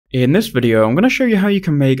In this video, I'm going to show you how you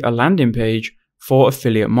can make a landing page for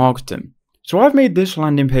affiliate marketing. So I've made this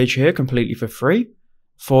landing page here completely for free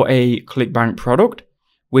for a ClickBank product,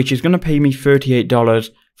 which is going to pay me $38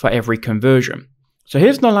 for every conversion. So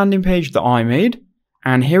here's the landing page that I made,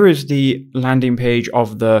 and here is the landing page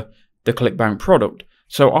of the ClickBank product.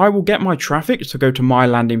 So I will get my traffic to go to my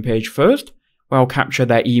landing page first, where I'll capture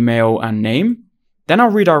their email and name. Then I'll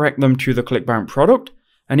redirect them to the ClickBank product,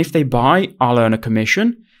 and if they buy, I'll earn a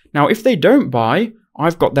commission. Now, if they don't buy,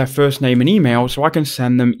 I've got their first name and email, so I can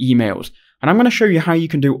send them emails. And I'm going to show you how you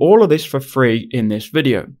can do all of this for free in this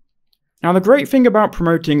video. Now, the great thing about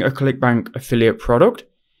promoting a ClickBank affiliate product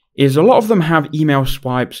is a lot of them have email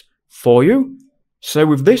swipes for you. So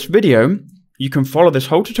with this video, you can follow this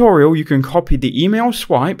whole tutorial, you can copy the email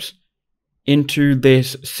swipes into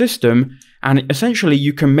this system, and essentially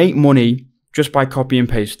you can make money just by copy and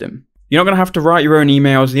pasting. You're not going to have to write your own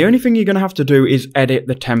emails. The only thing you're going to have to do is edit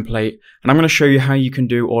the template, and I'm going to show you how you can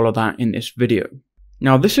do all of that in this video.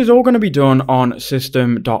 Now, this is all going to be done on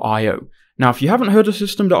System.io. Now, if you haven't heard of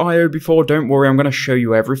System.io before, don't worry, I'm going to show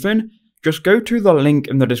you everything. Just go to the link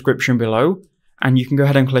in the description below, and you can go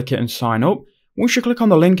ahead and click it and sign up. Once you click on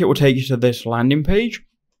the link, it will take you to this landing page,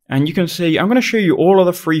 and you can see I'm going to show you all of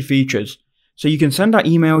the free features. So you can send out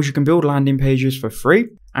emails, you can build landing pages for free,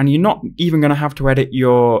 and you're not even going to have to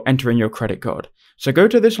enter in your credit card. So go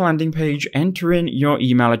to this landing page, enter in your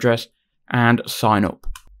email address, and sign up.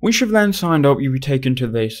 Once you've then signed up, you'll be taken to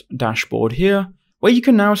this dashboard here, where you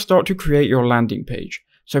can now start to create your landing page.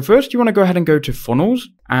 So first you want to go ahead and go to funnels,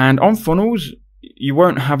 and on funnels, you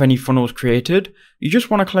won't have any funnels created. You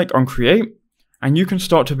just want to click on create, and you can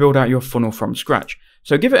start to build out your funnel from scratch.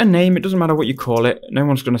 So give it a name, it doesn't matter what you call it, no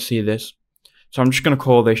one's going to see this. So I'm just going to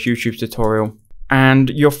call this YouTube tutorial. And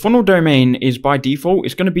your funnel domain is by default,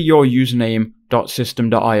 it's going to be your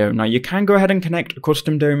username.system.io. Now you can go ahead and connect a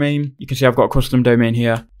custom domain. You can see I've got a custom domain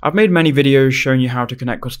here. I've made many videos showing you how to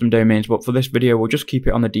connect custom domains, but for this video, we'll just keep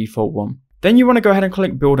it on the default one. Then you want to go ahead and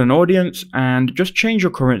click build an audience and just change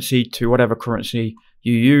your currency to whatever currency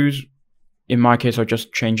you use. In my case, I'll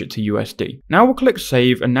just change it to USD. Now we'll click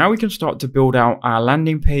save, and now we can start to build out our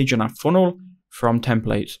landing page and our funnel from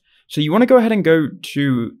templates. So you want to go ahead and go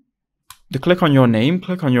to click on your name,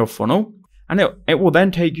 click on your funnel, and it will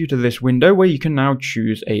then take you to this window where you can now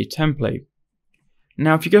choose a template.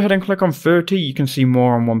 Now, if you go ahead and click on 30, you can see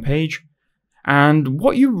more on one page. And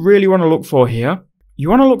what you really want to look for here, you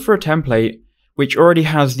want to look for a template which already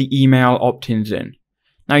has the email opt-ins in.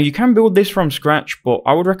 Now, you can build this from scratch, but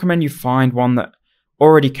I would recommend you find one that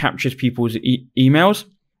already captures people's emails.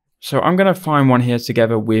 So I'm going to find one here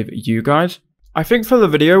together with you guys. I think for the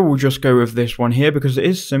video, we'll just go with this one here because it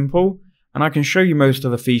is simple and I can show you most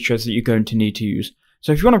of the features that you're going to need to use.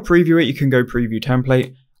 So if you want to preview it, you can go preview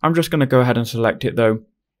template. I'm just going to go ahead and select it though.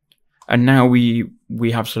 And now we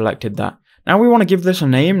have selected that. Now we want to give this a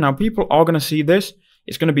name. Now people are going to see this.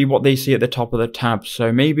 It's going to be what they see at the top of the tab.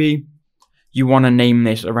 So maybe you want to name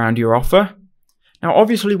this around your offer. Now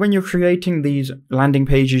obviously when you're creating these landing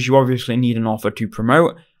pages, you obviously need an offer to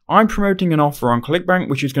promote. I'm promoting an offer on ClickBank,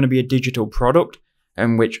 which is going to be a digital product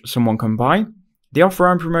and which someone can buy. The offer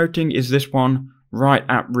I'm promoting is this one,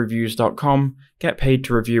 writeappreviews.com, get paid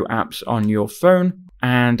to review apps on your phone.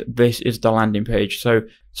 And this is the landing page. So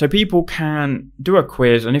people can do a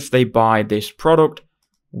quiz, and if they buy this product,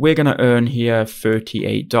 we're going to earn here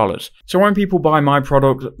 $38. So when people buy my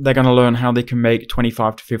product, they're going to learn how they can make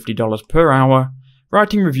 $25 to $50 per hour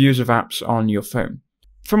writing reviews of apps on your phone.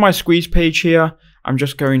 For my squeeze page here, I'm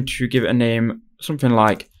just going to give it a name, something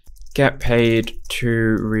like get paid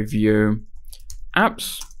to review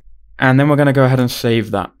apps. And then we're going to go ahead and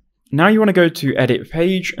save that. Now you want to go to edit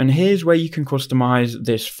page, and here's where you can customize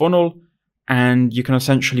this funnel and you can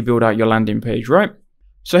essentially build out your landing page, right?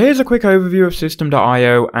 So here's a quick overview of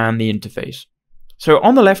System.io and the interface. So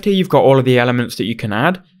on the left here, you've got all of the elements that you can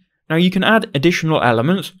add. Now you can add additional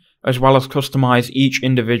elements as well as customize each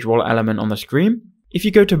individual element on the screen. If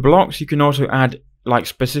you go to blocks, you can also add like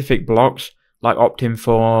specific blocks like opt-in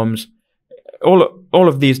forms, all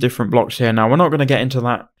of these different blocks here. Now we're not going to get into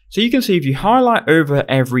that. So you can see if you highlight over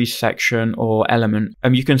every section or element,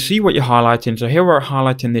 you can see what you're highlighting. So here we're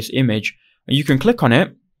highlighting this image, and you can click on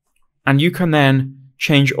it and you can then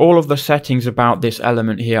change all of the settings about this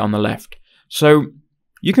element here on the left. So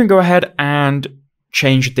you can go ahead and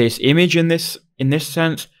change this image in this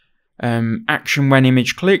sense. Action when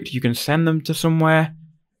image clicked, you can send them to somewhere.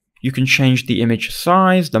 You can change the image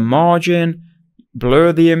size, the margin,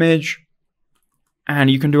 blur the image, and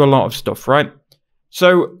you can do a lot of stuff, right?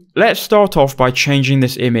 So let's start off by changing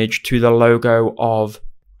this image to the logo of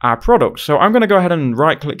our product. So I'm going to go ahead and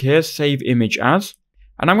right click here, save image as,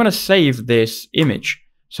 And I'm going to save this image,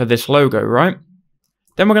 so this logo, right?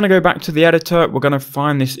 Then we're going to go back to the editor. We're going to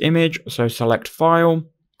find this image, so select file,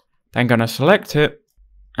 then going to select it,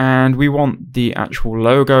 and we want the actual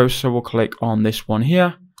logo, so we'll click on this one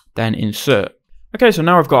here, then insert. Okay, so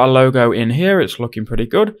now I've got a logo in here. It's looking pretty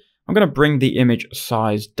good. I'm going to bring the image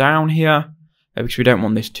size down here because we don't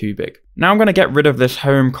want this too big. Now I'm going to get rid of this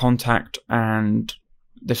home, contact, and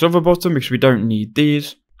this other button because we don't need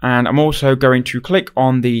these. And I'm also going to click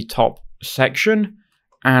on the top section.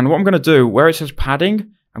 And what I'm going to do, where it says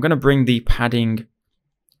padding, I'm going to bring the padding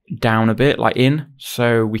down a bit, like in,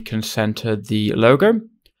 so we can center the logo.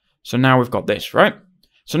 So now we've got this, right?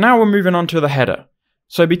 So now we're moving on to the header.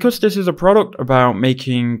 So because this is a product about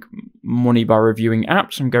making money by reviewing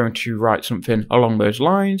apps, I'm going to write something along those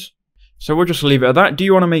lines. So we'll just leave it at that. Do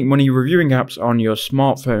you want to make money reviewing apps on your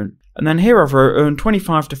smartphone? And then here I've wrote earn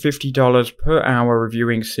 $25 to $50 per hour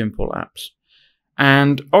reviewing simple apps.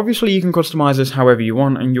 And obviously you can customize this however you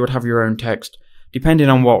want, and you would have your own text depending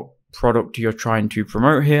on what product you're trying to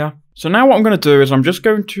promote here. So now what I'm going to do is I'm just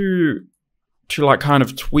going to like kind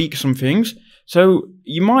of tweak some things. So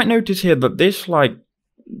you might notice here that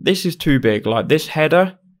this is too big, like this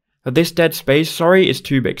header, this dead space, sorry, is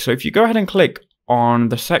too big. So if you go ahead and click on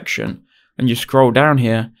the section and you scroll down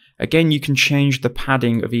here, again, you can change the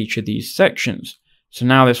padding of each of these sections. So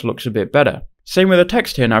now this looks a bit better. Same with the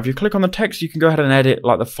text here. Now, if you click on the text, you can go ahead and edit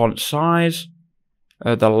like the font size,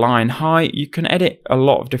 the line height. You can edit a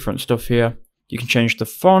lot of different stuff here. You can change the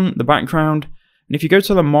font, the background. And if you go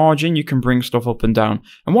to the margin, you can bring stuff up and down.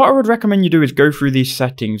 And what I would recommend you do is go through these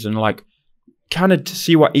settings and like kind of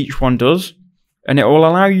see what each one does, and it will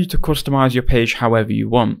allow you to customize your page however you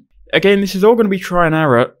want. Again, this is all going to be trial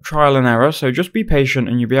and error, so just be patient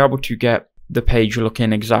and you'll be able to get the page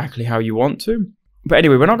looking exactly how you want to. But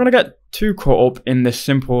anyway, we're not going to get too caught up in the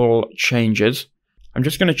simple changes. I'm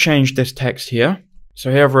just going to change this text here.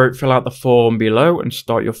 So here I've wrote fill out the form below and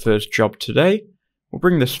start your first job today. We'll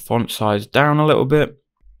bring this font size down a little bit,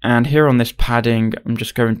 and here on this padding, I'm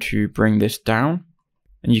just going to bring this down.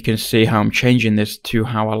 And you can see how I'm changing this to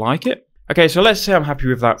how I like it. Okay, so let's say I'm happy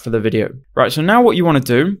with that for the video. Right, so now what you want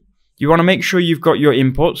to do, you want to make sure you've got your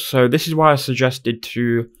inputs. So this is why I suggested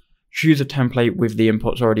to choose a template with the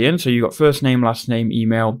inputs already in. So you've got first name, last name,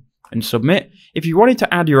 email, and submit. If you wanted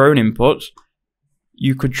to add your own inputs,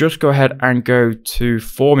 you could just go ahead and go to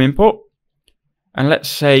form input. And let's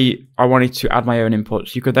say I wanted to add my own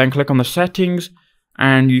inputs. You could then click on the settings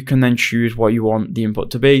and you can then choose what you want the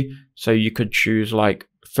input to be. So you could choose like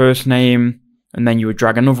first name, and then you would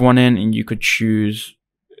drag another one in, and you could choose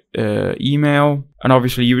email, and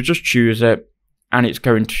obviously you would just choose it, and it's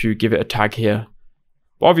going to give it a tag here.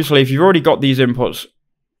 But obviously, if you've already got these inputs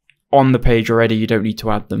on the page already, you don't need to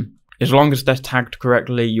add them. As long as they're tagged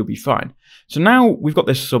correctly, you'll be fine. So now we've got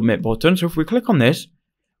this submit button. So if we click on this,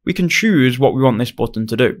 we can choose what we want this button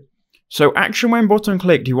to do. So action when button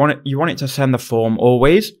clicked, you want it to send the form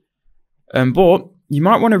always, but you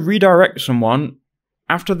might want to redirect someone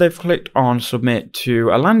after they've clicked on submit to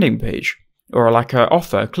a landing page or like a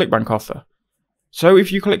offer, ClickBank offer. So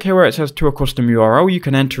if you click here where it says to a custom URL, you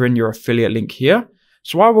can enter in your affiliate link here.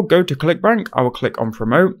 So I will go to ClickBank, I will click on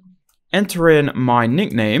promote, enter in my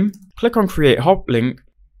nickname, click on create hop link.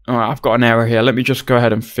 I've got an error here. Let me just go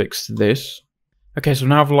ahead and fix this. Okay, so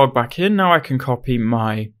now I've logged back in. Now I can copy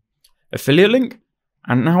my affiliate link,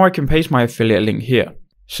 and now I can paste my affiliate link here.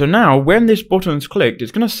 So now when this button's clicked,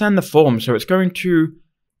 it's going to send the form. So it's going to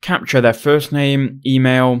capture their first name,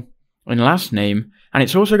 email, and last name, and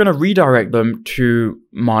it's also going to redirect them to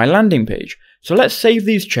my landing page. So let's save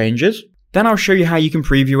these changes. Then I'll show you how you can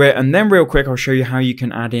preview it, and then real quick I'll show you how you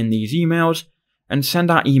can add in these emails and send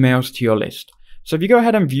out emails to your list. So if you go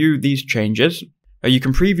ahead and view these changes, you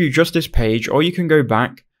can preview just this page, or you can go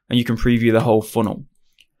back and you can preview the whole funnel.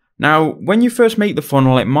 Now, when you first make the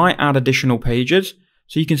funnel, it might add additional pages.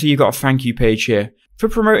 So you can see you've got a thank you page here. For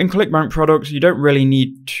promoting ClickBank products, you don't really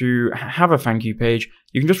need to have a thank you page.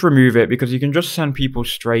 You can just remove it because you can just send people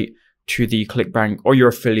straight to the ClickBank or your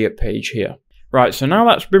affiliate page here. Right, so now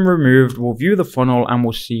that's been removed, we'll view the funnel and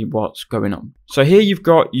we'll see what's going on. So here you've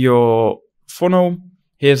got your funnel.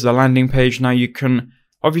 Here's the landing page. Now you can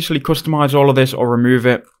obviously customize all of this or remove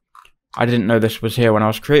it. I didn't know this was here when I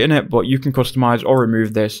was creating it, but you can customize or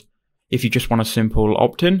remove this if you just want a simple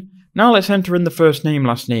opt-in. Now let's enter in the first name,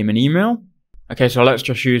 last name, and email. Okay, so let's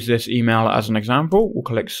just use this email as an example. We'll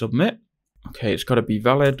click submit. Okay, it's got to be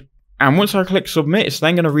valid. And once I click submit, it's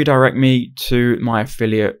then going to redirect me to my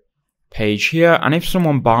affiliate page here. And if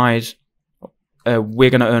someone buys, we're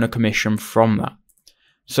going to earn a commission from that.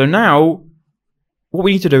 So now what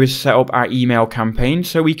we need to do is set up our email campaign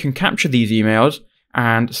so we can capture these emails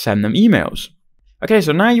and send them emails. Okay,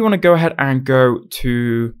 so now you want to go ahead and go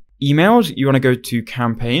to emails, you want to go to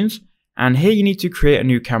campaigns, and here you need to create a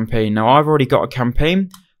new campaign. Now I've already got a campaign,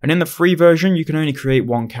 and in the free version you can only create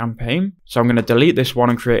one campaign. So I'm going to delete this one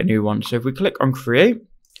and create a new one. So if we click on create,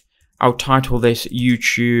 I'll title this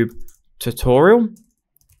YouTube tutorial,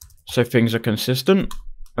 so things are consistent,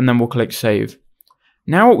 and then we'll click save.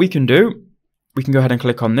 Now what we can do, we can go ahead and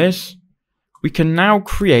click on this. We can now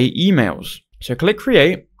create emails. So click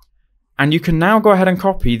create, and you can now go ahead and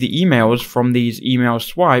copy the emails from these email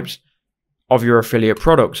swipes of your affiliate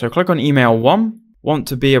product. So click on email 1, want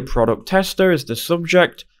to be a product tester is the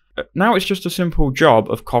subject. Now it's just a simple job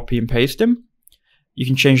of copy and pasting. You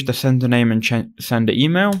can change the sender name and sender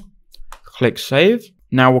email. Click save.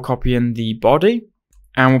 Now we'll copy in the body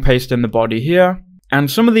and we'll paste in the body here.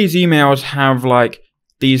 And some of these emails have like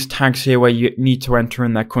these tags here where you need to enter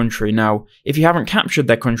in their country. Now, if you haven't captured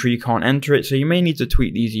their country, you can't enter it, so you may need to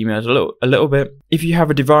tweak these emails a little bit. If you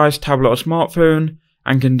have a device, tablet or smartphone,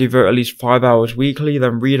 and can devote at least 5 hours weekly,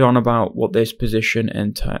 then read on about what this position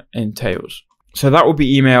entails. So that will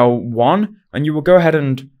be email 1, and you will go ahead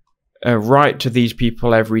and write to these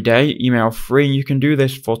people every day. Email 3, and you can do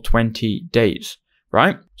this for 20 days,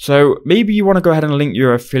 right? So maybe you want to go ahead and link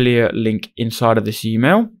your affiliate link inside of this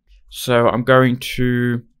email. So I'm going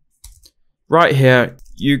to, right here,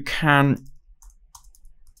 you can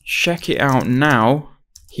check it out now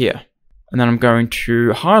here. And then I'm going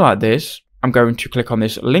to highlight this. I'm going to click on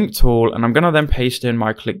this link tool, and I'm going to then paste in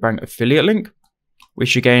my ClickBank affiliate link,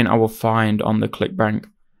 which again, I will find on the ClickBank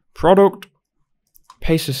product,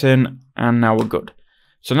 paste this in, and now we're good.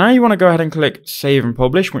 So now you want to go ahead and click save and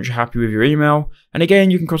publish once you're happy with your email. And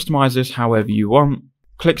again, you can customize this however you want.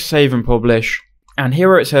 Click save and publish. And here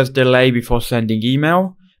where it says delay before sending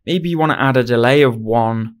email, maybe you want to add a delay of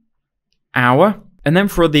 1 hour. And then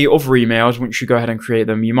for the other emails, once you go ahead and create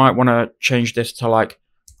them, you might want to change this to like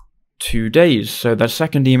 2 days. So the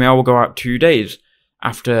second email will go out 2 days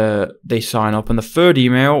after they sign up, and the third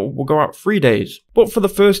email will go out 3 days. But for the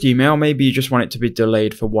first email, maybe you just want it to be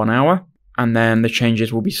delayed for 1 hour, and then the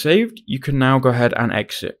changes will be saved. You can now go ahead and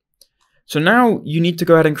exit. So now you need to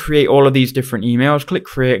go ahead and create all of these different emails. Click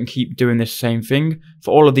create and keep doing this same thing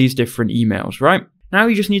for all of these different emails, right? Now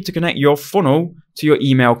you just need to connect your funnel to your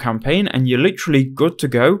email campaign, and you're literally good to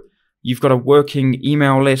go. You've got a working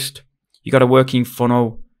email list, you've got a working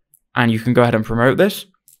funnel, and you can go ahead and promote this.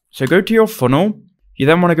 So go to your funnel. You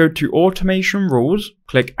then want to go to automation rules,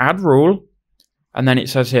 click add rule, and then it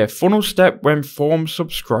says here, funnel step when form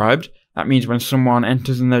subscribed. That means when someone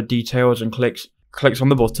enters in their details and clicks on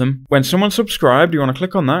the button. When someone subscribed, you want to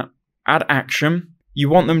click on that, add action. You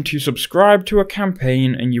want them to subscribe to a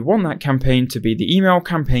campaign, and you want that campaign to be the email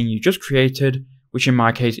campaign you just created, which in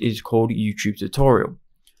my case is called YouTube tutorial.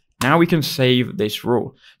 Now we can save this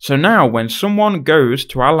rule. So now when someone goes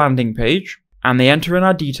to our landing page and they enter in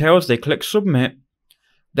our details, they click submit,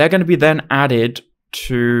 they're going to be then added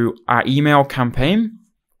to our email campaign,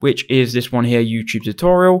 which is this one here, YouTube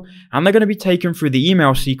tutorial, and they're going to be taken through the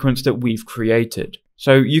email sequence that we've created.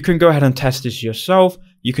 So you can go ahead and test this yourself.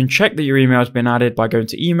 You can check that your email has been added by going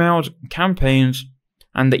to emails, campaigns,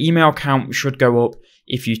 and the email count should go up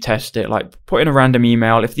if you test it. Like put in a random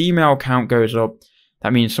email. If the email count goes up,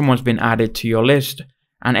 that means someone's been added to your list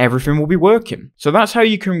and everything will be working. So that's how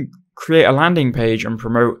you can create a landing page and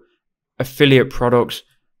promote affiliate products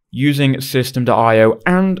using System.io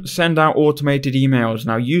and send out automated emails.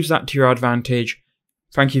 Now use that to your advantage.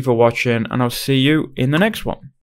 Thank you for watching, and I'll see you in the next one.